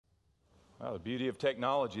Wow, the beauty of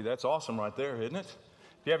technology. That's awesome right there, isn't it?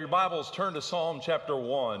 If you have your Bibles, turn to Psalm chapter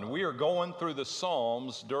 1. We are going through the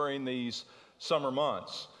Psalms during these summer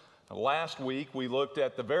months. Last week, we looked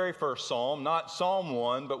at the very first Psalm, not Psalm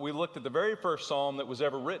 1, but we looked at the very first Psalm that was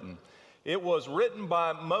ever written. It was written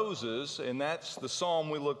by Moses, and that's the Psalm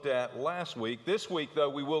we looked at last week. This week, though,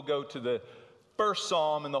 we will go to the first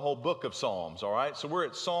Psalm in the whole book of Psalms, all right? So we're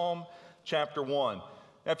at Psalm chapter 1.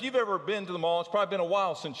 Now, if you've ever been to the mall, it's probably been a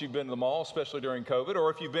while since you've been to the mall, especially during COVID,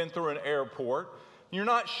 or if you've been through an airport, you're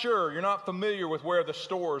not sure, you're not familiar with where the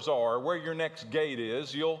stores are, where your next gate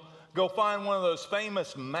is, you'll go find one of those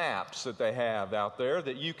famous maps that they have out there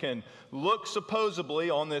that you can look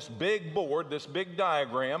supposedly on this big board, this big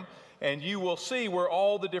diagram, and you will see where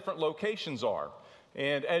all the different locations are.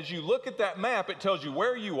 And as you look at that map, it tells you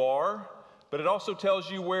where you are, but it also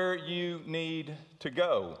tells you where you need to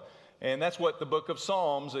go. And that's what the book of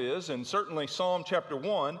Psalms is, and certainly Psalm chapter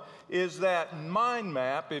 1 is that mind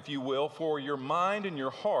map, if you will, for your mind and your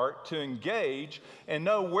heart to engage and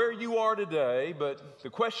know where you are today, but the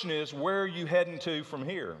question is, where are you heading to from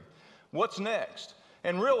here? What's next?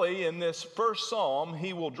 And really, in this first Psalm,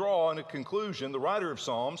 he will draw in a conclusion, the writer of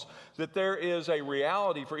Psalms, that there is a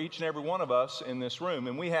reality for each and every one of us in this room,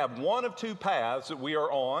 and we have one of two paths that we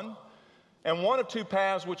are on, and one of two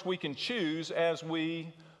paths which we can choose as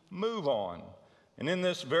we move on. And in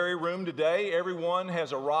this very room today, everyone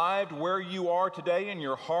has arrived where you are today in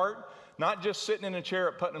your heart, not just sitting in a chair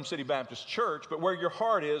at Putnam City Baptist Church, but where your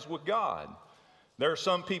heart is with God. There are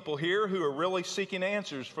some people here who are really seeking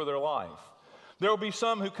answers for their life. There will be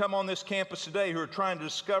some who come on this campus today who are trying to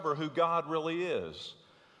discover who God really is.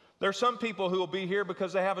 There are some people who will be here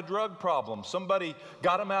because they have a drug problem. Somebody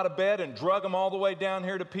got them out of bed and drug them all the way down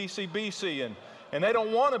here to PCBC, and they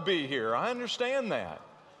don't want to be here. I understand that.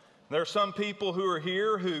 There are some people who are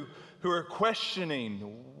here who are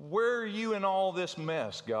questioning, where are you in all this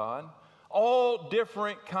mess, God? All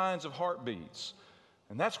different kinds of heartbeats.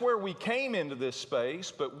 And that's where we came into this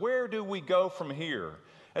space, but where do we go from here?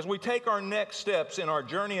 As we take our next steps in our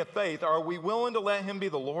journey of faith, are we willing to let Him be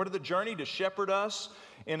the Lord of the journey to shepherd us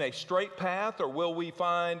in a straight path, or will we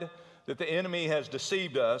find that the enemy has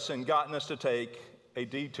deceived us and gotten us to take a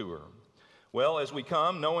detour? Well, as we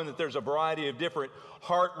come, knowing that there's a variety of different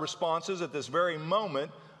heart responses at this very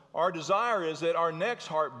moment, our desire is that our next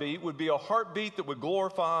heartbeat would be a heartbeat that would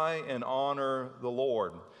glorify and honor the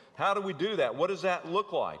Lord. How do we do that? What does that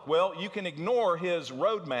look like? Well, you can ignore His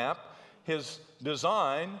roadmap, His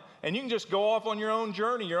design, and you can just go off on your own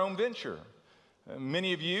journey, your own venture.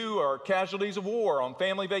 Many of you are casualties of war on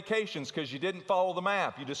family vacations because you didn't follow the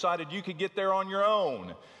map. You decided you could get there on your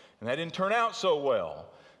own, and that didn't turn out so well.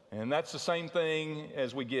 And that's the same thing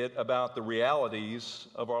as we get about the realities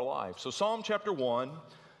of our life. So Psalm chapter 1,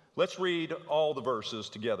 let's read all the verses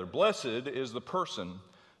together. Blessed is the person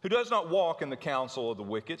who does not walk in the counsel of the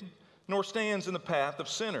wicked, nor stands in the path of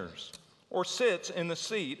sinners, or sits in the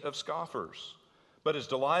seat of scoffers. But his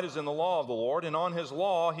delight is in the law of the Lord, and on his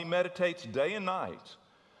law he meditates day and night.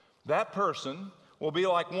 That person will be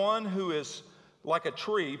like one who is like a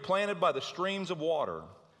tree planted by the streams of water,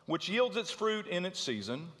 which yields its fruit in its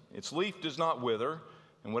season. Its leaf does not wither,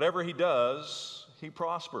 and whatever he does, he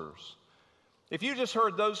prospers. If you just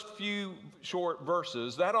heard those few short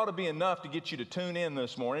verses, that ought to be enough to get you to tune in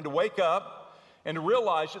this morning, to wake up and to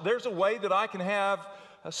realize that there's a way that I can have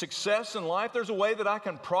a success in life. There's a way that I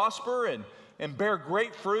can prosper and bear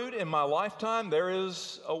great fruit in my lifetime. There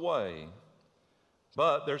is a way.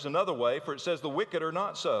 But there's another way, for it says the wicked are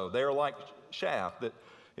not so. They are like chaff that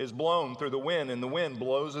is blown through the wind, and the wind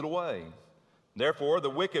blows it away. Therefore, the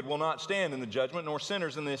wicked will not stand in the judgment, nor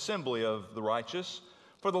sinners in the assembly of the righteous.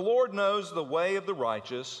 For the Lord knows the way of the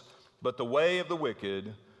righteous, but the way of the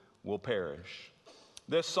wicked will perish.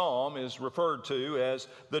 This psalm is referred to as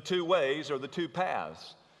the two ways or the two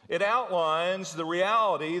paths. It outlines the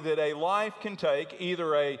reality that a life can take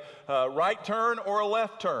either a right turn or a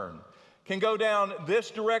left turn. Can go down this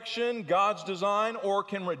direction, God's design, or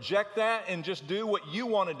can reject that and just do what you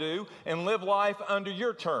want to do and live life under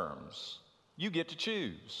your terms. You get to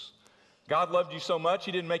choose. God loved you so much,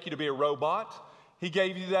 He didn't make you to be a robot. He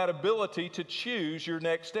gave you that ability to choose your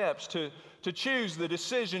next steps, to choose the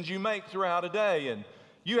decisions you make throughout a day. And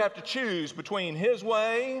you have to choose between His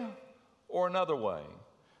way or another way.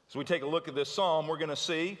 As we take a look at this psalm, we're going to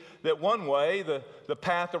see that one way, the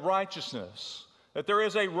path of righteousness, that there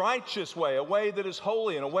is a righteous way, a way that is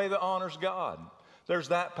holy and a way that honors God. There's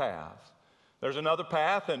that path. There's another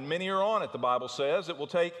path, and many are on it, the Bible says. It will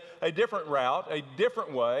take a different route, a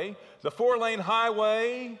different way, the four-lane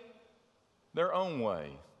highway, their own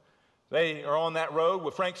way. They are on that road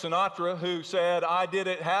with Frank Sinatra, who said, I did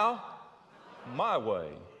it how? my way.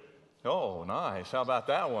 Oh, nice. How about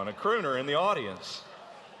that one? A crooner in the audience.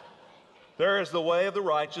 There is the way of the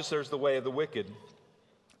righteous, there's the way of the wicked.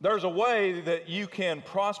 There's a way that you can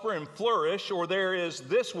prosper and flourish, or there is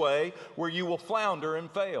this way where you will flounder and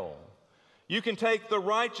fail. You can take the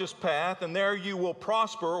righteous path and there you will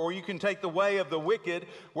prosper, or you can take the way of the wicked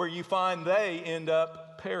where you find they end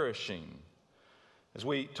up perishing. As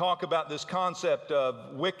we talk about this concept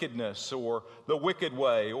of wickedness or the wicked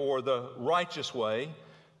way or the righteous way,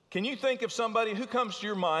 can you think of somebody who comes to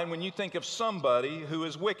your mind when you think of somebody who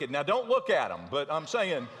is wicked? Now, don't look at them, but I'm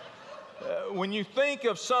saying when you think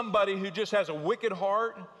of somebody who just has a wicked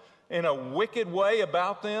heart and a wicked way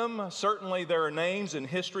about them, certainly there are names in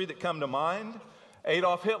history that come to mind.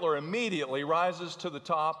 Adolf Hitler immediately rises to the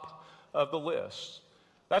top of the list.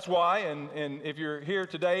 That's why, and if you're here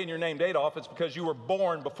today and you're named Adolf, it's because you were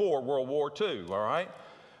born before World War II, all right?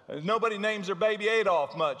 Nobody names their baby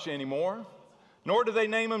Adolf much anymore. Nor do they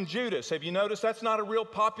name him Judas. Have you noticed that's not a real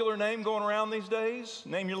popular name going around these days?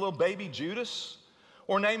 Name your little baby Judas.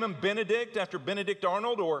 Or name him Benedict after Benedict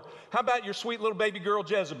Arnold. Or how about your sweet little baby girl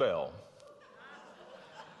Jezebel?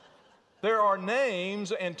 There are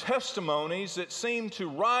names and testimonies that seem to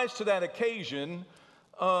rise to that occasion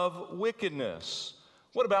of wickedness.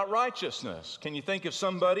 What about righteousness? Can you think of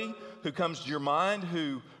somebody who comes to your mind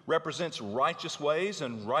who represents righteous ways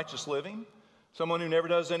and righteous living? Someone who never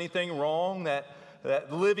does anything wrong, that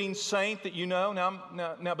living saint that you know.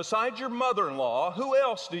 Now, besides your mother-in-law, who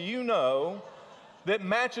else do you know that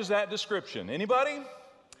matches that description? Anybody?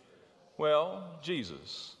 Well,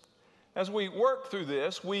 Jesus. As we work through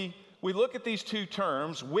this, we look at these two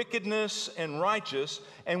terms, wickedness and righteous,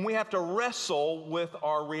 and we have to wrestle with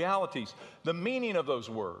our realities, the meaning of those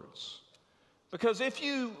words. Because if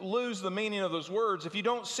you lose the meaning of those words, if you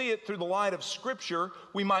don't see it through the light of Scripture,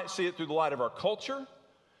 we might see it through the light of our culture.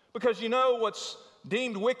 Because you know what's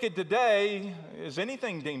deemed wicked today, is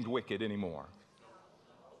anything deemed wicked anymore?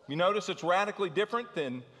 You notice it's radically different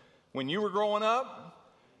than when you were growing up.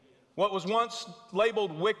 What was once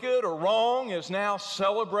labeled wicked or wrong is now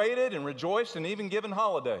celebrated and rejoiced and even given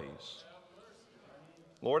holidays.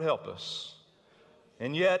 Lord help us.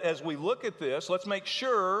 And yet, as we look at this, let's make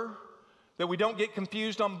sure that we don't get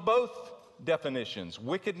confused on both definitions,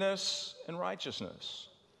 wickedness and righteousness.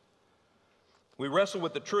 We wrestle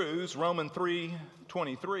with the truths. Romans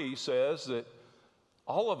 3:23 says that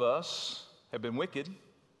all of us have been wicked.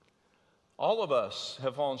 All of us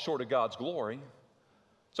have fallen short of God's glory.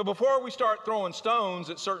 So before we start throwing stones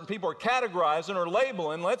at certain people or categorizing or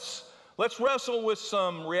labeling, let's wrestle with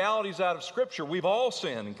some realities out of Scripture. We've all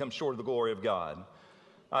sinned and come short of the glory of God.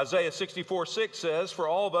 Isaiah 64:6 says, for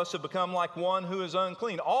all of us have become like one who is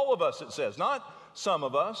unclean. All of us, it says, not some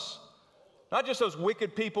of us. Not just those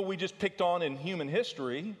wicked people we just picked on in human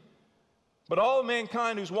history, but all of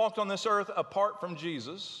mankind who's walked on this earth apart from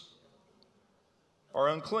Jesus are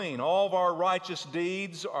unclean. All of our righteous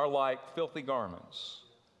deeds are like filthy garments.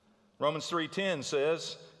 Romans 3:10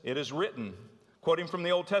 says, it is written, quoting from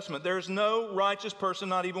the Old Testament, there's no righteous person,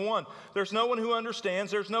 not even one. There's no one who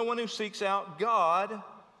understands. There's no one who seeks out God.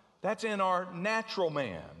 That's in our natural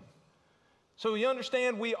man. So you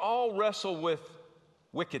understand, we all wrestle with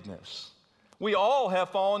wickedness. We all have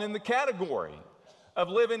fallen in the category of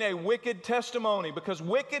living a wicked testimony, because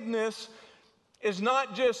wickedness is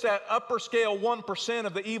not just that upper scale 1%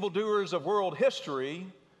 of the evildoers of world history.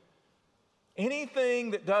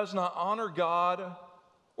 Anything that does not honor God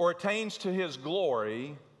or attains to His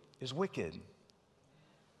glory is wicked.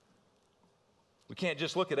 We can't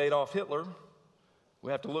just look at Adolf Hitler.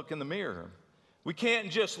 We have to look in the mirror. We can't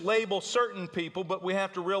just label certain people, but we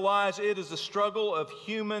have to realize it is the struggle of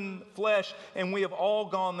human flesh, and we have all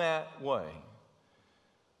gone that way.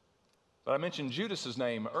 But I mentioned Judas's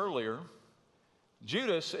name earlier.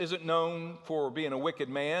 Judas isn't known for being a wicked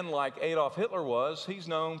man like Adolf Hitler was. He's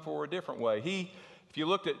known for a different way. If you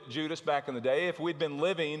looked at Judas back in the day, if we'd been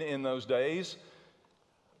living in those days,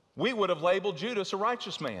 we would have labeled Judas a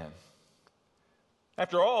righteous man.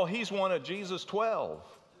 After all, he's one of Jesus' 12.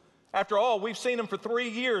 After all, we've seen him for 3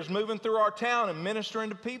 years moving through our town and ministering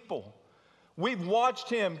to people. We've watched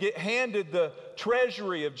him get handed the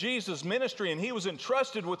treasury of Jesus' ministry, and he was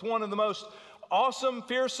entrusted with one of the most awesome,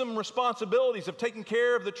 fearsome responsibilities of taking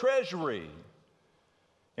care of the treasury.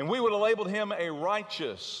 And we would have labeled him a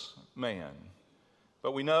righteous man.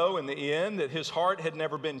 But we know in the end that his heart had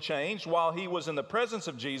never been changed. While he was in the presence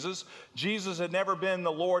of Jesus, Jesus had never been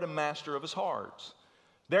the Lord and master of his heart.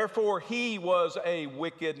 Therefore, he was a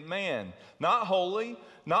wicked man, not holy,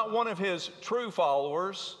 not one of his true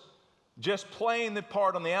followers, just playing the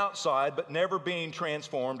part on the outside, but never being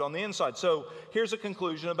transformed on the inside. So here's a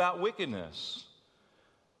conclusion about wickedness.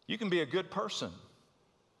 You can be a good person.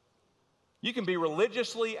 You can be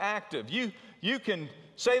religiously active. You can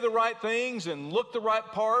say the right things and look the right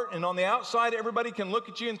part, and on the outside, everybody can look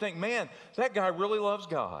at you and think, man, that guy really loves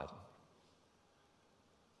God.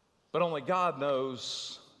 But only God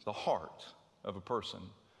knows the heart of a person.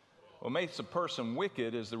 What makes a person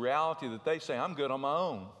wicked is the reality that they say, I'm good on my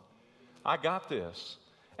own. I got this.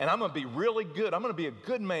 And I'm going to be really good. I'm going to be a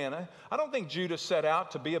good man. I don't think Judas set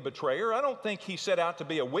out to be a betrayer. I don't think he set out to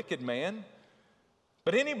be a wicked man.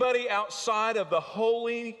 But anybody outside of the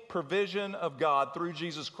holy provision of God through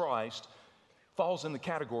Jesus Christ falls in the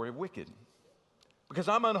category of wicked. Because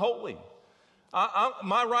I'm unholy.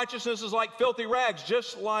 My righteousness is like filthy rags,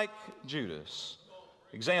 just like Judas.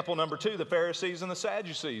 Example number 2, the Pharisees and the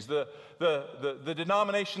Sadducees, the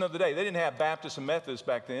denomination of the day. They didn't have Baptists and Methodists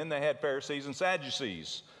back then. They had Pharisees and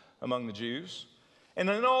Sadducees among the Jews. And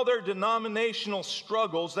in all their denominational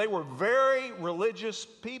struggles, they were very religious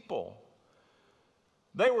people.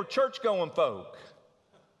 They were church-going folk.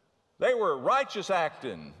 They were righteous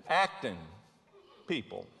acting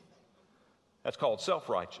people. That's called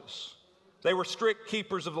self-righteous. They were strict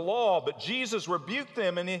keepers of the law, but Jesus rebuked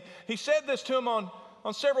them, and he said this to them on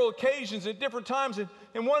several occasions at different times.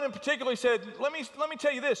 And one in particular, he said, let me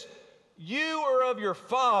tell you this. You are of your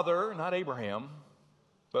father, not Abraham,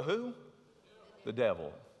 but who? The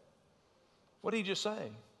devil. What did he just say?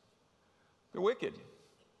 You're wicked.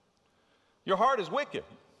 Your heart is wicked.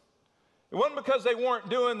 It wasn't because they weren't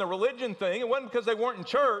doing the religion thing. It wasn't because they weren't in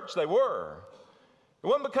church. They were. It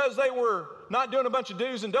wasn't because they were not doing a bunch of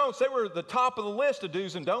do's and don'ts. They were at the top of the list of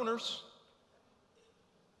do's and don'ters.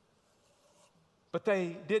 But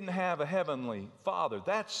they didn't have a heavenly Father.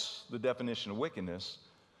 That's the definition of wickedness.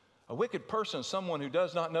 A wicked person is someone who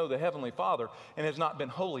does not know the heavenly Father and has not been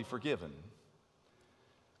wholly forgiven.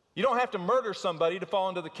 You don't have to murder somebody to fall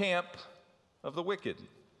into the camp of the wicked.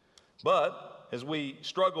 But as we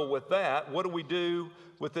struggle with that, what do we do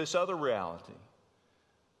with this other reality?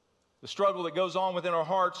 The struggle that goes on within our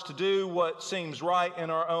hearts to do what seems right in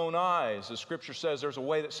our own eyes. The Scripture says there's a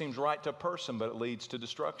way that seems right to a person, but it leads to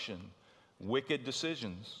destruction. Wicked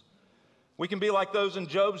decisions. We can be like those in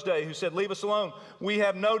Job's day who said, leave us alone. We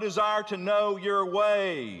have no desire to know your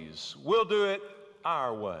ways. We'll do it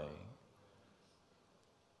our way.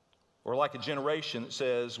 Or like a generation that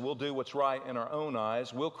says, we'll do what's right in our own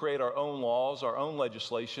eyes. We'll create our own laws, our own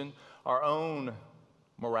legislation, our own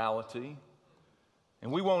morality.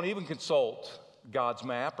 And we won't even consult God's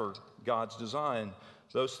map or God's design.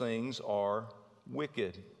 Those things are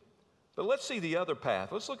wicked. But let's see the other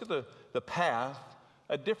path. Let's look at the path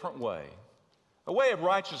a different way. A way of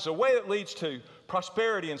righteousness, a way that leads to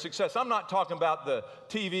prosperity and success. I'm not talking about the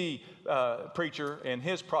TV preacher and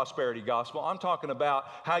his prosperity gospel. I'm talking about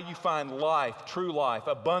how you find life, true life,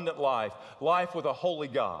 abundant life, life with a holy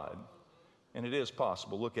God. And it is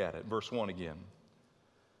possible. Look at it. Verse 1 again.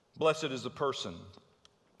 Blessed is the person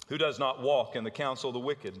who does not walk in the counsel of the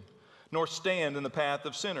wicked, nor stand in the path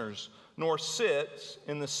of sinners, nor sit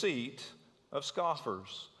in the seat of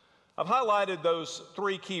scoffers. I've highlighted those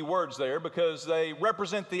 3 key words there because they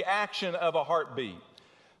represent the action of a heartbeat.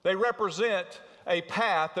 They represent a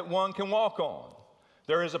path that one can walk on.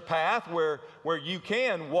 There is a path where you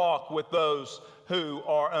can walk with those who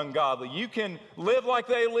are ungodly. You can live like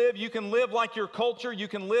they live. You can live like your culture. You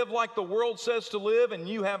can live like the world says to live, and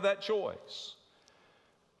you have that choice.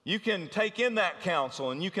 You can take in that counsel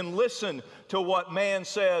and you can listen to what man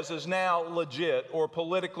says is now legit or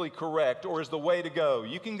politically correct or is the way to go.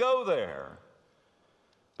 You can go there.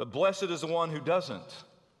 But blessed is the one who doesn't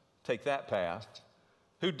take that path,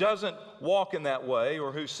 who doesn't walk in that way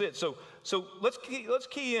or who sits. So let's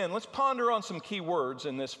key in. Let's ponder on some key words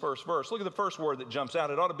in this first verse. Look at the first word that jumps out.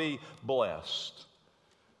 It ought to be blessed.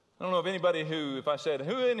 I don't know of anybody who, if I said,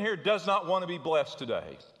 who in here does not want to be blessed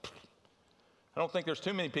today? I don't think there's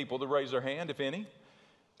too many people to raise their hand, if any.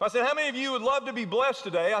 If I said, how many of you would love to be blessed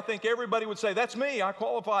today? I think everybody would say, that's me. I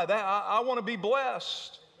qualify that. I want to be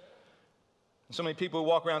blessed. And so many people who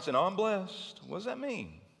walk around saying, oh, I'm blessed. What does that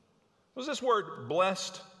mean? What does this word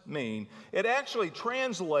blessed mean? It actually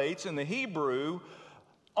translates in the Hebrew,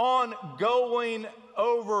 ongoing,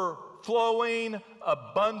 overflowing,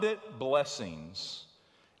 abundant blessings.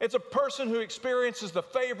 It's a person who experiences the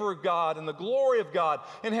favor of God and the glory of God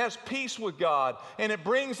and has peace with God, and it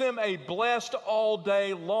brings them a blessed all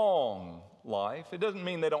day long life. It doesn't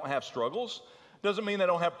mean they don't have struggles. It doesn't mean they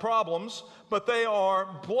don't have problems, but they are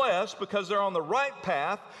blessed because they're on the right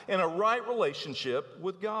path in a right relationship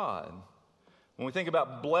with God. When we think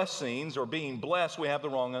about blessings or being blessed, we have the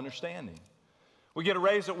wrong understanding. We get a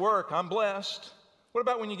raise at work, I'm blessed. What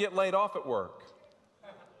about when you get laid off at work?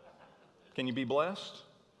 Can you be blessed?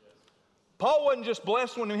 Paul wasn't just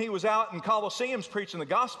blessed when he was out in Colosseums preaching the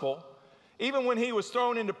gospel. Even when he was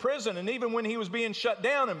thrown into prison, and even when he was being shut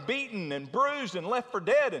down and beaten and bruised and left for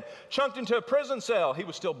dead and chunked into a prison cell, he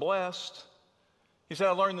was still blessed. He said,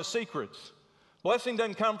 I learned the secrets. Blessing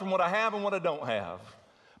doesn't come from what I have and what I don't have.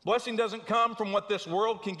 Blessing doesn't come from what this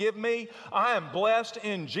world can give me. I am blessed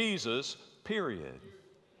in Jesus, period.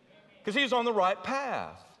 Because he's on the right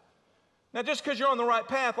path. Now, just because you're on the right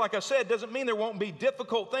path, like I said, doesn't mean there won't be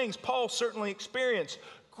difficult things. Paul certainly experienced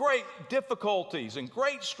great difficulties and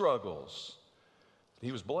great struggles.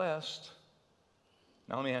 He was blessed.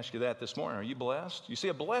 Now, let me ask you that this morning. Are you blessed? You see,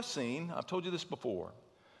 a blessing, I've told you this before,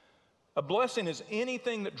 a blessing is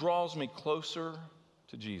anything that draws me closer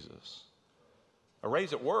to Jesus. A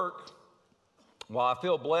raise at work, while I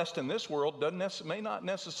feel blessed in this world, may not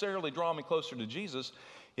necessarily draw me closer to Jesus.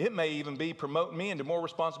 It may even be promoting me into more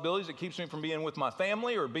responsibilities. It keeps me from being with my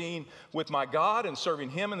family or being with my God and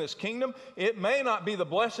serving Him in this kingdom. It may not be the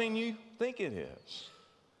blessing you think it is.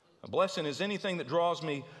 A blessing is anything that draws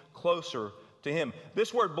me closer to Him.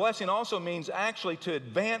 This word blessing also means actually to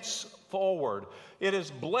advance forward. It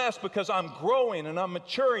is blessed because I'm growing and I'm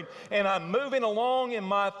maturing and I'm moving along in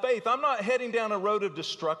my faith. I'm not heading down a road of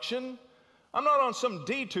destruction. I'm not on some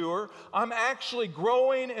detour. I'm actually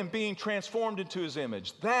growing and being transformed into His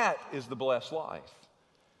image. That is the blessed life.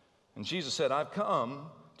 And Jesus said, I've come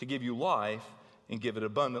to give you life and give it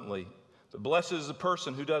abundantly. But blessed is the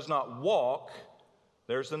person who does not walk.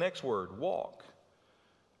 There's the next word, walk.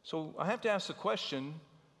 So I have to ask the question,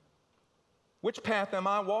 which path am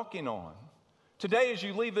I walking on? Today, as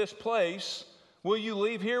you leave this place, will you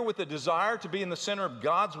leave here with a desire to be in the center of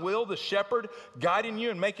God's will, the shepherd guiding you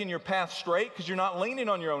and making your path straight because you're not leaning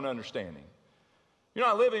on your own understanding? You're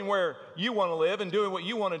not living where you want to live and doing what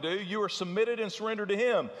you want to do. You are submitted and surrendered to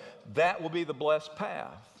Him. That will be the blessed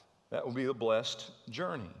path. That will be the blessed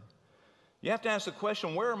journey. You have to ask the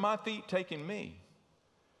question, where are my feet taking me?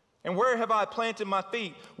 And where have I planted my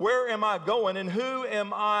feet? Where am I going? And who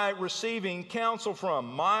am I receiving counsel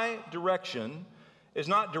from? My direction is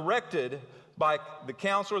not directed by the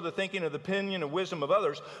counsel or the thinking or the opinion or wisdom of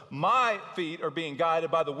others. My feet are being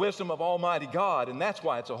guided by the wisdom of Almighty God, and that's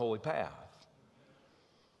why it's a holy path.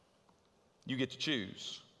 You get to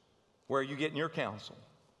choose. Where are you getting your counsel?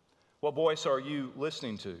 What voice are you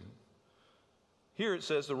listening to? Here it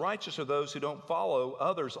says, the righteous are those who don't follow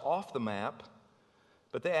others off the map,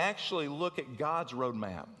 but they actually look at God's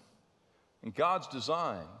roadmap and God's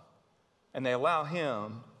design, and they allow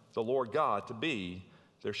Him, the Lord God, to be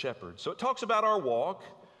their shepherd. So it talks about our walk.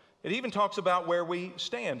 It even talks about where we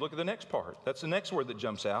stand. Look at the next part. That's the next word that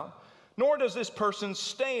jumps out. Nor does this person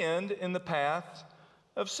stand in the path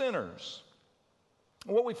of sinners.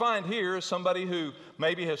 What we find here is somebody who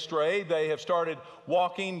maybe has strayed. They have started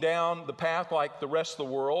walking down the path like the rest of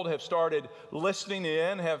the world, have started listening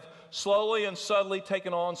in, have slowly and subtly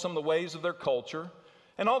taken on some of the ways of their culture.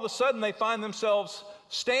 And all of a sudden they find themselves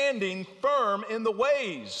standing firm in the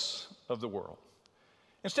ways of the world.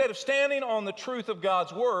 Instead of standing on the truth of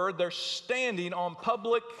God's word, they're standing on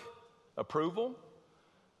public approval,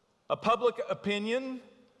 a public opinion.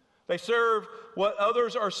 They serve what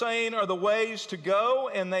others are saying are the ways to go,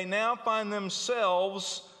 and they now find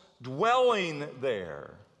themselves dwelling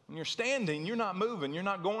there. When you're standing, you're not moving, you're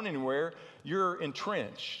not going anywhere, you're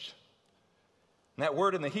entrenched. And that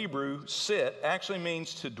word in the Hebrew, sit, actually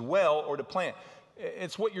means to dwell or to plant.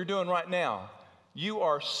 It's what you're doing right now. You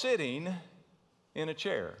are sitting in a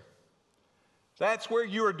chair. That's where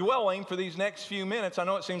you are dwelling for these next few minutes. I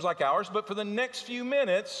know it seems like hours, but for the next few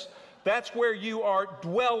minutes, that's where you are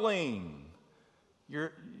dwelling.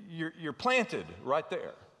 You're planted right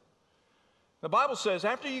there. The Bible says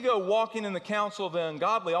after you go walking in the counsel of the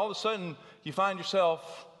ungodly, all of a sudden you find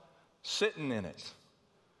yourself sitting in it,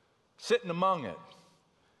 sitting among it,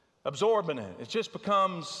 absorbing it. It just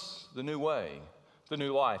becomes the new way, the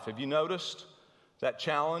new life. Have you noticed that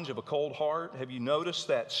challenge of a cold heart? Have you noticed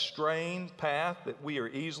that strained path that we are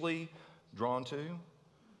easily drawn to?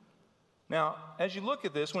 Now, as you look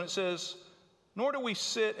at this, when it says, nor do we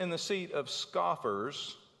sit in the seat of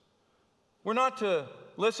scoffers, we're not to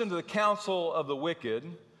listen to the counsel of the wicked.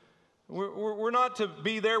 We're not to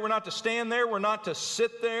be there. We're not to stand there. We're not to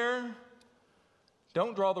sit there.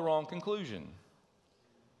 Don't draw the wrong conclusion.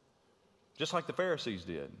 Just like the Pharisees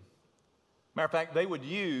did. Matter of fact, they would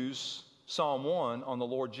use Psalm 1 on the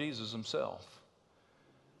Lord Jesus Himself.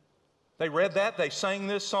 They read that. They sang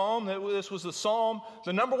this psalm. This was the psalm,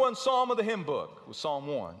 the number one psalm of the hymn book was Psalm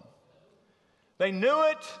 1. They knew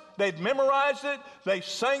it, they'd memorized it, they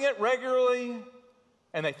sang it regularly,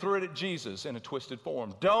 and they threw it at Jesus in a twisted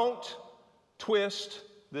form. Don't twist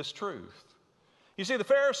this truth. You see, the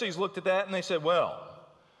Pharisees looked at that and they said, well,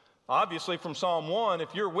 obviously from Psalm 1,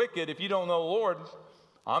 if you're wicked, if you don't know the Lord,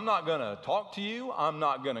 I'm not going to talk to you. I'm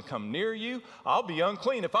not going to come near you. I'll be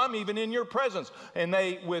unclean if I'm even in your presence. And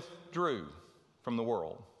they withdrew from the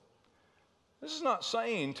world. This is not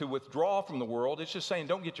saying to withdraw from the world. It's just saying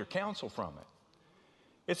don't get your counsel from it.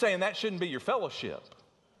 It's saying that shouldn't be your fellowship.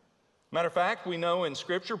 Matter of fact, we know in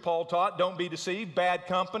Scripture, Paul taught, don't be deceived. Bad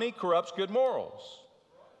company corrupts good morals.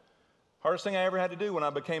 Hardest thing I ever had to do when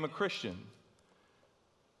I became a Christian.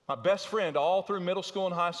 My best friend all through middle school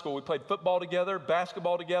and high school, we played football together,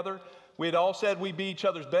 basketball together. We had all said we'd be each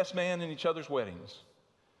other's best man in each other's weddings.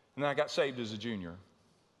 And then I got saved as a junior.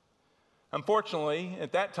 Unfortunately,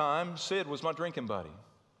 at that time, Sid was my drinking buddy.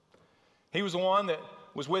 He was the one that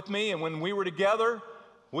was with me, and when we were together,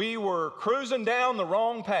 we were cruising down the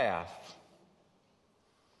wrong path.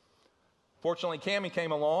 Fortunately, Cammie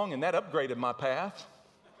came along, and that upgraded my path.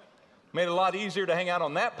 Made it a lot easier to hang out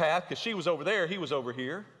on that path because she was over there, he was over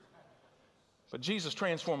here. But Jesus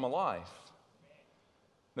transformed my life.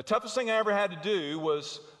 The toughest thing I ever had to do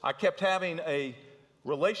was I kept having a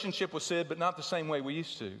relationship with Sid, but not the same way we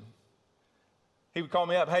used to. He would call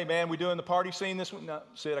me up, hey man, we doing the party scene this week? No,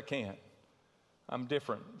 Sid, I can't. I'm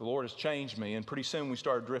different. The Lord has changed me. And pretty soon we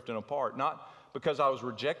started drifting apart. Not because I was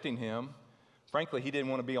rejecting him. Frankly, he didn't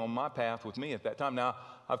want to be on my path with me at that time. Now,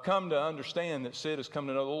 I've come to understand that Sid has come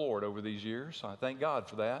to know the Lord over these years. I thank God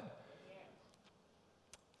for that.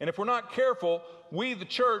 And if we're not careful, we, the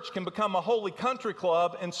church, can become a holy country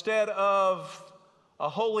club instead of a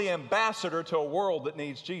holy ambassador to a world that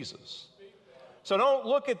needs Jesus. So don't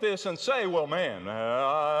look at this and say, well, man,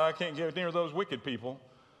 I can't get near those wicked people.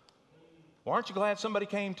 Well, aren't you glad somebody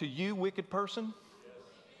came to you, wicked person?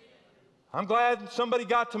 I'm glad somebody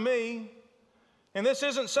got to me. And this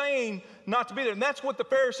isn't saying not to be there. And that's what the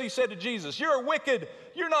Pharisees said to Jesus. You're wicked.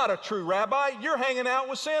 You're not a true rabbi. You're hanging out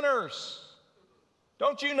with sinners.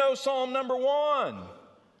 Don't you know Psalm number 1?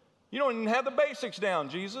 You don't even have the basics down,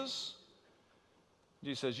 Jesus.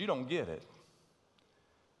 Jesus says, you don't get it.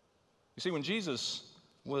 You see, when Jesus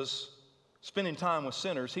was spending time with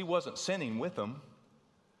sinners, he wasn't sinning with them.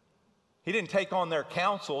 He didn't take on their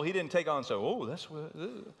counsel. He didn't take on and say, oh, that's what,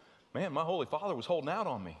 man, my Holy Father was holding out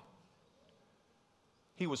on me.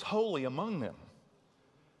 He was holy among them.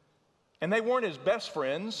 And they weren't his best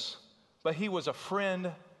friends, but he was a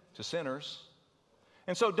friend to sinners.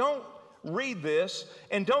 And so don't read this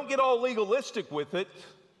and don't get all legalistic with it,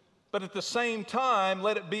 but at the same time,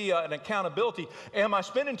 let it be an accountability. Am I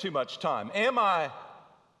spending too much time? Am I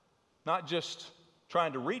not just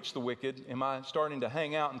trying to reach the wicked? Am I starting to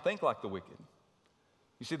hang out and think like the wicked?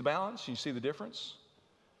 You see the balance? You see the difference?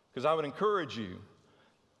 Because I would encourage you,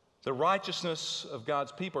 the righteousness of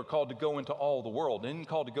God's people are called to go into all the world. They're not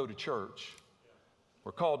called to go to church.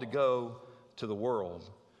 We're called to go to the world.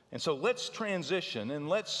 And so let's transition, and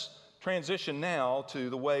let's transition now to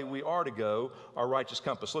the way we are to go, our righteous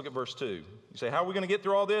compass. Look at verse 2. You say, how are we going to get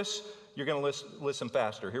through all this? You're going to listen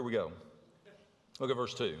faster. Here we go. Look at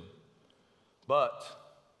verse 2. But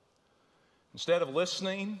instead of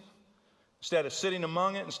listening, instead of sitting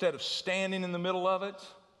among it, instead of standing in the middle of it,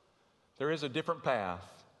 there is a different path.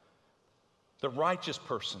 The righteous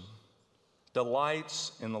person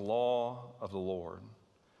delights in the law of the Lord.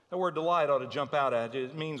 That word delight ought to jump out at you.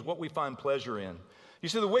 It means what we find pleasure in. You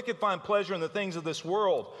see, the wicked find pleasure in the things of this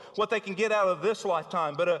world, what they can get out of this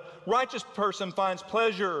lifetime. But a righteous person finds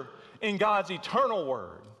pleasure in God's eternal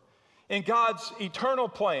word, in God's eternal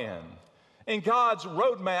plan, in God's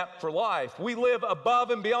roadmap for life. We live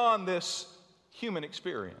above and beyond this human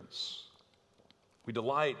experience. We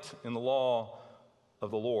delight in the law of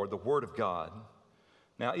the Lord, the Word of God.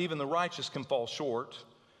 Now, even the righteous can fall short,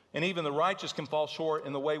 and even the righteous can fall short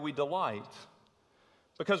in the way we delight.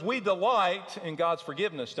 Because we delight in God's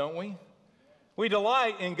forgiveness, don't we? We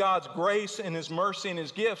delight in God's grace and His mercy and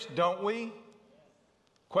His gifts, don't we?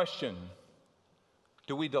 Question,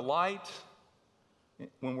 do we delight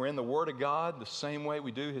when we're in the Word of God the same way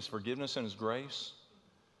we do His forgiveness and His grace?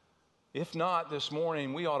 If not, this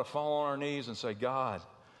morning we ought to fall on our knees and say, God,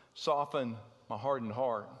 soften my hardened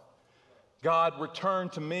heart. God, return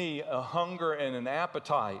to me a hunger and an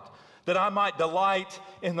appetite that I might delight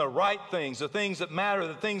in the right things, the things that matter,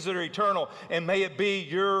 the things that are eternal, and may it be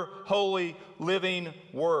your holy living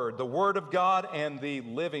word, the Word of God and the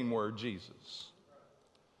living Word, Jesus.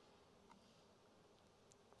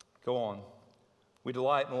 Go on. We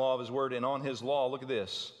delight in the law of His Word, and on His law, look at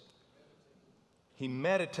this. He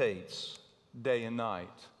meditates day and night.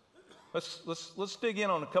 Let's dig in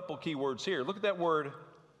on a couple key words here. Look at that word,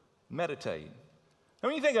 meditate. Now,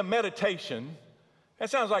 when you think of meditation, that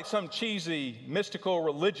sounds like some cheesy, mystical,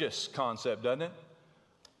 religious concept, doesn't it?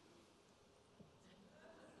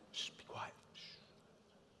 Shh, be quiet. Shh.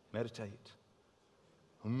 Meditate.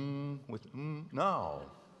 No.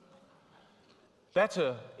 That's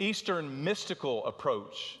an Eastern mystical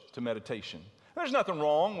approach to meditation. There's nothing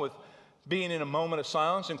wrong with being in a moment of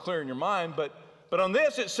silence and clearing your mind, but on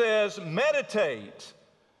this it says meditate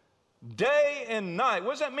day and night.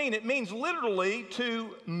 What does that mean? It means literally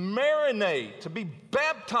to marinate, to be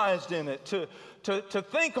baptized in it, to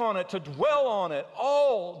think on it, to dwell on it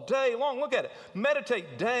all day long. Look at it.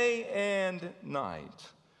 Meditate day and night.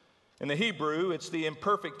 In the Hebrew, it's the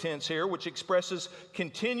imperfect tense here, which expresses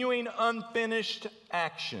continuing unfinished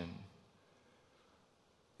action.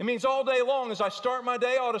 It means all day long as I start my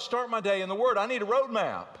day, I ought to start my day in the Word. I need a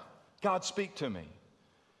roadmap. God, speak to me.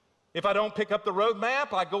 If I don't pick up the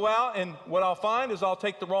roadmap, I go out and what I'll find is I'll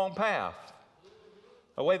take the wrong path.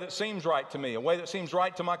 A way that seems right to me, a way that seems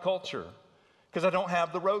right to my culture, because I don't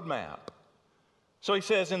have the roadmap. So he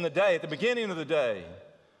says in the day, at the beginning of the day,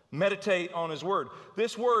 meditate on his word.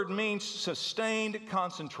 This word means sustained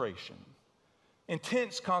concentration,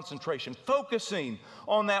 intense concentration, focusing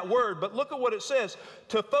on that word. But look at what it says.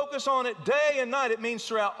 To focus on it day and night, it means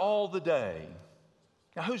throughout all the day.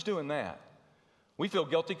 Now, who's doing that? We feel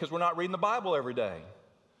guilty because we're not reading the Bible every day.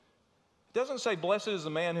 It doesn't say, blessed is the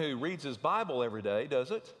man who reads his Bible every day,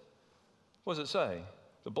 does it? What does it say?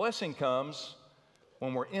 The blessing comes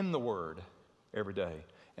when we're in the Word every day,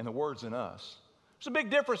 and the Word's in us. There's a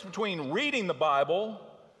big difference between reading the Bible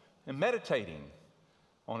and meditating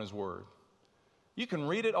on His Word. You can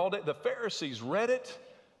read it all day. The Pharisees read it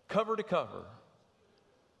cover to cover,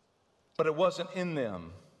 but it wasn't in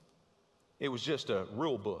them. It was just a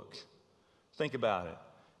rule book. Think about it.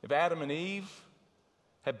 If Adam and Eve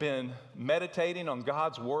had been meditating on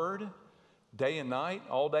God's Word day and night,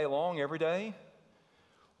 all day long, every day,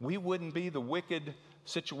 we wouldn't be the wicked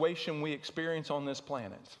situation we experience on this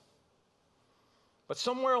planet. But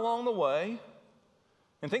somewhere along the way,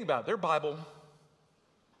 and think about it, their Bible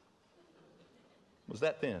was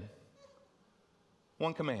that thin.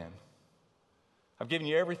 One command. I've given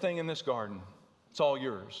you everything in this garden. It's all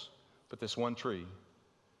yours, but this one tree.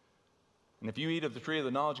 And if you eat of the tree of the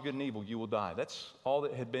knowledge of good and evil, you will die. That's all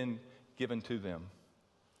that had been given to them.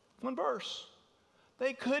 One verse.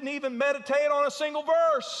 They couldn't even meditate on a single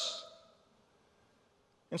verse.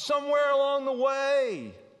 And somewhere along the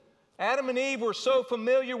way, Adam and Eve were so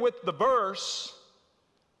familiar with the verse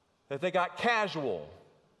that they got casual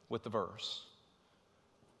with the verse.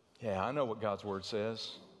 Yeah, I know what God's Word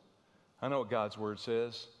says. I know what God's Word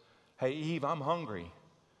says. Hey, Eve, I'm hungry.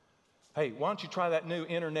 Hey, why don't you try that new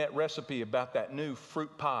internet recipe about that new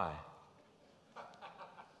fruit pie?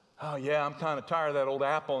 Oh, yeah, I'm kind of tired of that old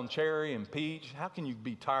apple and cherry and peach. How can you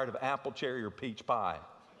be tired of apple, cherry, or peach pie?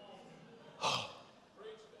 Oh,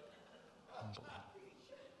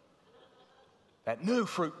 that new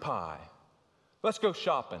fruit pie. Let's go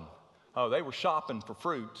shopping. Oh, they were shopping for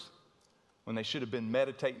fruits when they should have been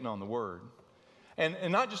meditating on the Word. And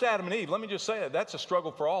not just Adam and Eve. Let me just say that that's a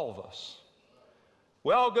struggle for all of us.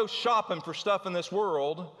 We all go shopping for stuff in this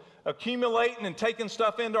world, accumulating and taking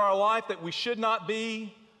stuff into our life that we should not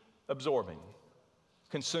be absorbing,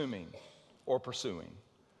 consuming, or pursuing.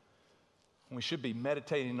 We should be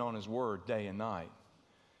meditating on His Word day and night.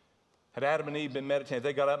 Had Adam and Eve been meditating,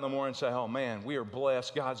 they got up in the morning and said, oh man, we are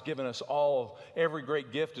blessed. God's given us all, every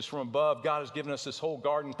great gift is from above. God has given us this whole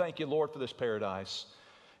garden. Thank you, Lord, for this paradise.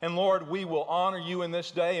 And Lord, we will honor you in this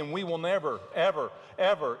day, and we will never, ever,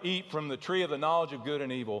 ever eat from the tree of the knowledge of good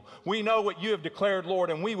and evil. We know what you have declared, Lord,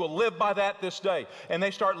 and we will live by that this day. And they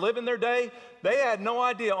start living their day. They had no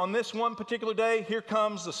idea on this one particular day, here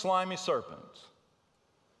comes the slimy serpent.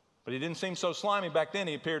 But he didn't seem so slimy back then.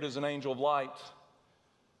 He appeared as an angel of light.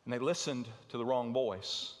 And they listened to the wrong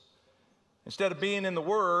voice. Instead of being in the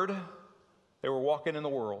Word, they were walking in the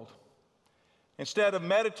world. Instead of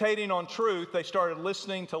meditating on truth, they started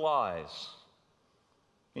listening to lies.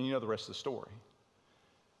 And you know the rest of the story.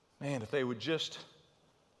 Man, if they would just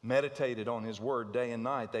meditated on His Word day and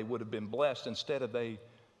night, they would have been blessed. Instead of they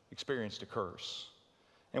experienced a curse.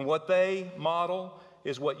 And what they model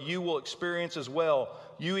is what you will experience as well.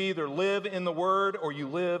 You either live in the Word or you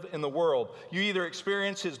live in the world. You either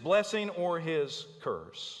experience His blessing or His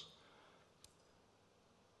curse.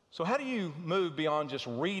 So how do you move beyond just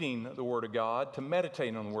reading the Word of God to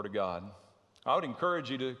meditating on the Word of God? I would encourage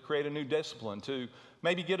you to create a new discipline, to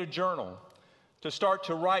maybe get a journal, to start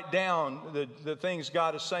to write down the things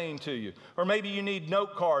God is saying to you. Or maybe you need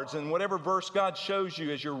note cards, and whatever verse God shows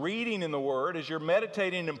you as you're reading in the Word, as you're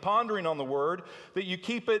meditating and pondering on the Word, that you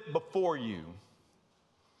keep it before you.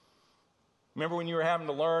 Remember when you were having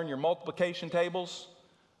to learn your multiplication tables?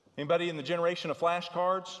 Anybody in the generation of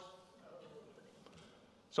flashcards?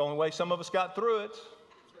 It's the only way some of us got through it.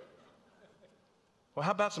 Well,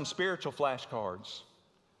 how about some spiritual flashcards?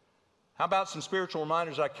 How about some spiritual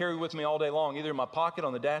reminders I carry with me all day long, either in my pocket,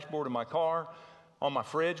 on the dashboard of my car, on my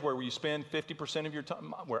fridge, where you spend 50% of your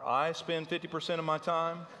time, where I spend 50% of my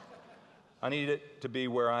time? I need it to be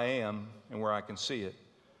where I am and where I can see it.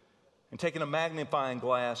 And taking a magnifying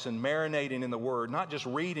glass and marinating in the Word, not just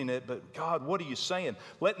reading it, but God, what are you saying?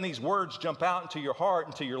 Letting these words jump out into your heart,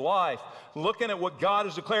 into your life, looking at what God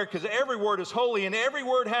has declared, because every word is holy and every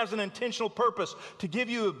word has an intentional purpose to give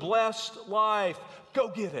you a blessed life. Go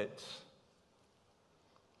get it.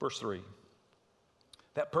 Verse 3,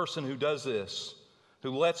 that person who does this, who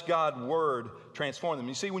lets God's Word transform them.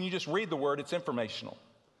 You see, when you just read the Word, it's informational.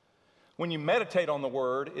 When you meditate on the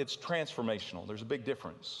Word, it's transformational. There's a big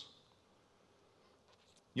difference.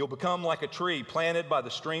 You'll become like a tree planted by the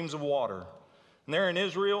streams of water. And there in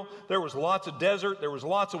Israel, there was lots of desert, there was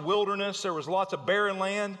lots of wilderness, there was lots of barren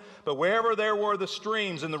land, but wherever there were the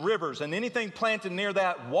streams and the rivers and anything planted near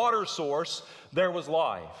that water source, there was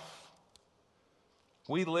life.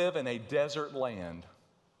 We live in a desert land.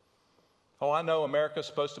 Oh, I know America's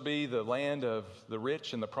supposed to be the land of the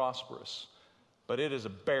rich and the prosperous, but it is a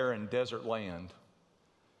barren desert land.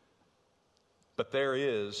 But there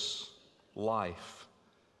is life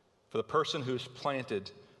for the person who is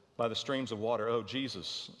planted by the streams of water. Oh,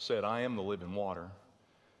 Jesus said, I am the living water.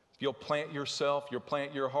 If you'll plant yourself, you'll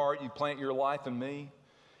plant your heart, you plant your life in me.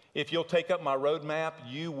 If you'll take up my roadmap,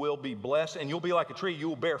 you will be blessed, and you'll be like a tree. You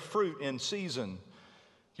will bear fruit in season.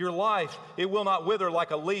 Your life, it will not wither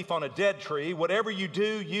like a leaf on a dead tree. Whatever you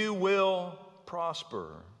do, you will prosper.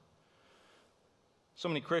 So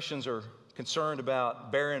many Christians are concerned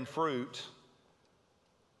about bearing fruit,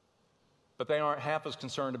 but they aren't half as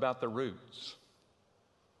concerned about the roots.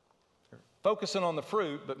 They're focusing on the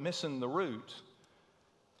fruit, but missing the root.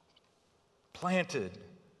 Planted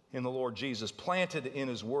in the Lord Jesus, planted in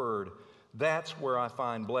His Word, that's where I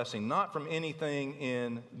find blessing, not from anything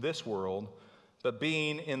in this world, but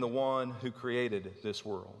being in the one who created this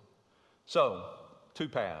world. So, two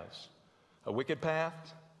paths, a wicked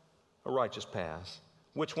path, a righteous path.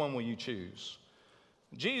 Which one will you choose?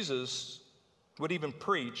 Jesus would even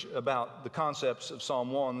preach about the concepts of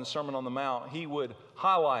Psalm 1, the Sermon on the Mount. He would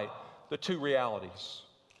highlight the two realities.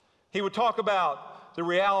 He would talk about the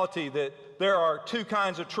reality that there are two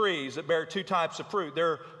kinds of trees that bear two types of fruit.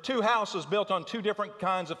 There are two houses built on two different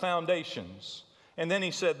kinds of foundations. And then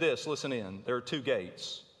he said this, listen in, there are two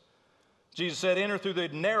gates. Jesus said, enter through the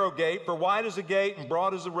narrow gate, for wide is the gate and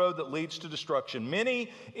broad is the road that leads to destruction.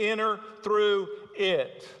 Many enter through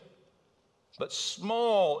it. But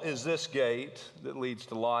small is this gate that leads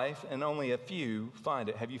to life, and only a few find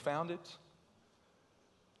it. Have you found it?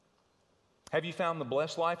 Have you found the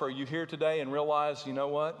blessed life? Are you here today and realize, you know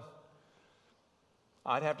what?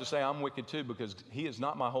 I'd have to say I'm wicked too, because He is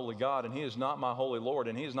not my holy God, and He is not my holy Lord,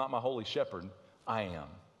 and He is not my holy shepherd. I am.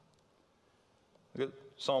 Look at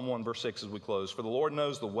Psalm 1, verse 6 as we close. For the Lord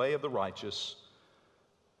knows the way of the righteous,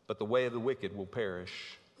 but the way of the wicked will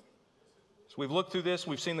perish. So we've looked through this.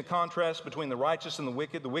 We've seen the contrast between the righteous and the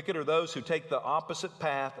wicked. The wicked are those who take the opposite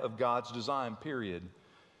path of God's design, period.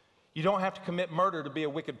 You don't have to commit murder to be a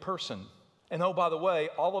wicked person. And oh, by the way,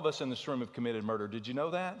 all of us in this room have committed murder. Did you know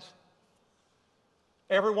that?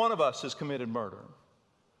 Every one of us has committed murder.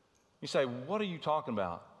 You say, what are you talking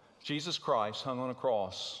about? Jesus Christ hung on a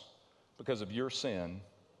cross because of your sin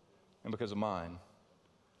and because of mine.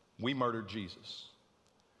 We murdered Jesus.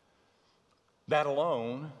 That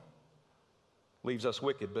alone leaves us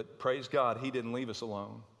wicked, but praise God, He didn't leave us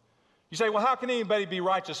alone. You say, well, how can anybody be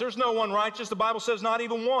righteous? There's no one righteous. The Bible says not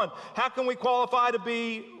even one. How can we qualify to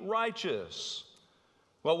be righteous?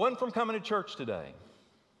 Well, it wasn't from coming to church today.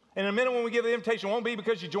 And in a minute when we give the invitation, it won't be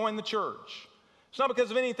because you joined the church. It's not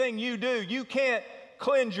because of anything you do. You can't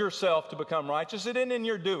cleanse yourself to become righteous. It isn't in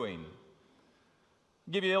your doing.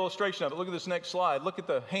 I'll give you an illustration of it. Look at this next slide. Look at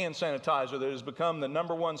the hand sanitizer that has become the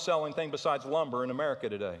number one selling thing besides lumber in America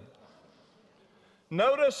today.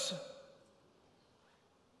 Notice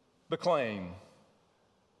the claim.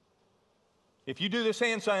 If you do this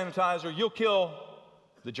hand sanitizer, you'll kill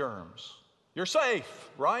the germs. You're safe,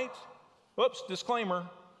 right? Whoops, disclaimer.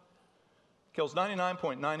 Kills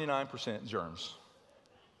 99.99% germs.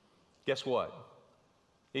 Guess what?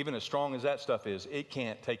 Even as strong as that stuff is, it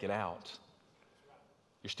can't take it out.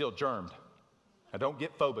 You're still germed. Now, don't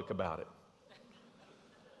get phobic about it.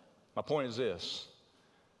 My point is this.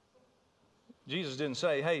 Jesus didn't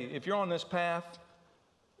say, hey, if you're on this path,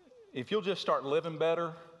 if you'll just start living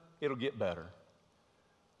better, it'll get better.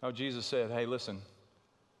 No, Jesus said, hey, listen,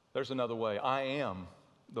 there's another way. I am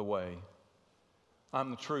the way. I'm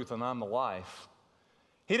the truth and I'm the life.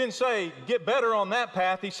 He didn't say, get better on that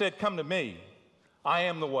path. He said, come to me. I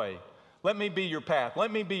am the way. Let me be your path.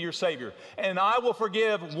 Let me be your Savior. And I will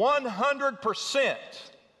forgive 100%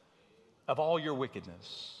 of all your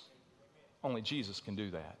wickedness. Only Jesus can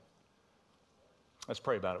do that. Let's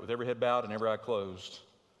pray about it with every head bowed and every eye closed.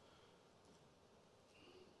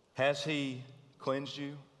 Has He cleansed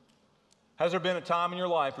you? Has there been a time in your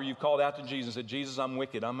life where you've called out to Jesus and said, Jesus, I'm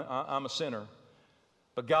wicked. I'm a sinner.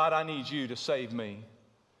 But God, I need you to save me.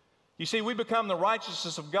 You see, we become the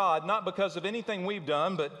righteousness of God not because of anything we've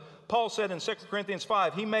done, but Paul said in 2 Corinthians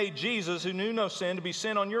 5, He made Jesus, who knew no sin, to be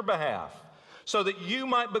sin on your behalf, so that you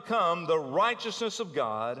might become the righteousness of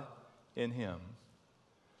God in Him.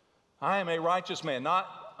 I am a righteous man, not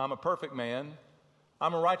I'm a perfect man.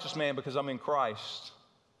 I'm a righteous man because I'm in Christ.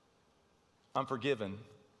 I'm forgiven.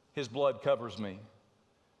 His blood covers me.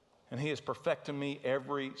 And He is perfecting me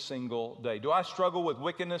every single day. Do I struggle with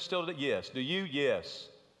wickedness still today? Yes. Do you? Yes.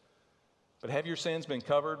 But have your sins been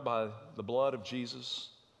covered by the blood of Jesus?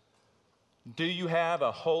 Do you have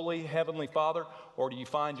a holy Heavenly Father, or do you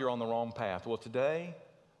find you're on the wrong path? Well, today,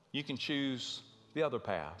 you can choose the other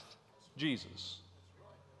path, Jesus.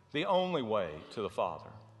 The only way to the Father.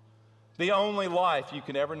 The only life you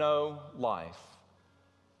can ever know life.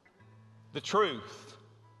 The truth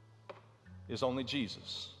is only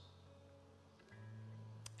Jesus.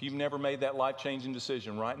 If you've never made that life-changing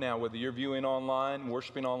decision right now, whether you're viewing online,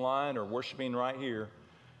 or worshiping right here,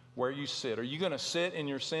 where you sit, are you going to sit in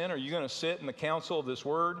your sin? Are you going to sit in the counsel of this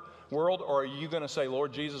world? Or are you going to say,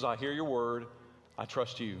 Lord Jesus, I hear your word. I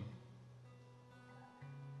trust you.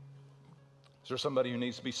 Is there somebody who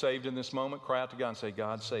needs to be saved in this moment? Cry out to God and say,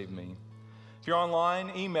 God, save me. If you're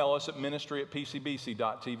online, email us at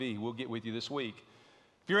ministry@pcbc.tv. We'll get with you this week.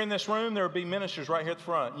 If you're in this room, there will be ministers right here at the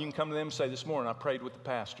front. You can come to them and say, this morning I prayed with the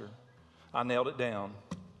pastor. I nailed it down.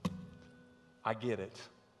 I get it.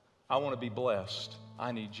 I want to be blessed.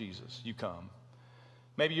 I need Jesus. You come.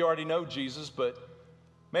 Maybe you already know Jesus, but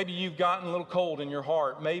maybe you've gotten a little cold in your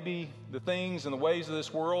heart. Maybe the things and the ways of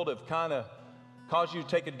this world have kind of caused you to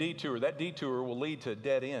take a detour. That detour will lead to a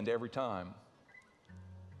dead end every time.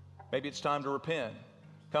 Maybe it's time to repent.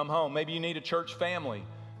 Come home. Maybe you need a church family.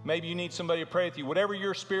 Maybe you need somebody to pray with you. Whatever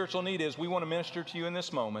your spiritual need is, we want to minister to you in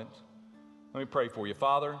this moment. Let me pray for you.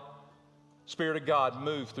 Father, Spirit of God,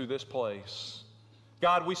 move through this place.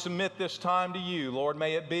 God, we submit this time to you. Lord,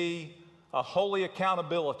 may it be a holy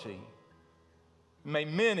accountability. May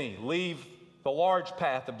many leave the large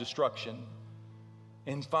path of destruction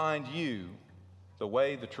and find you, the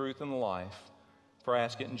way, the truth, and the life. For I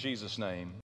ask it in Jesus' name.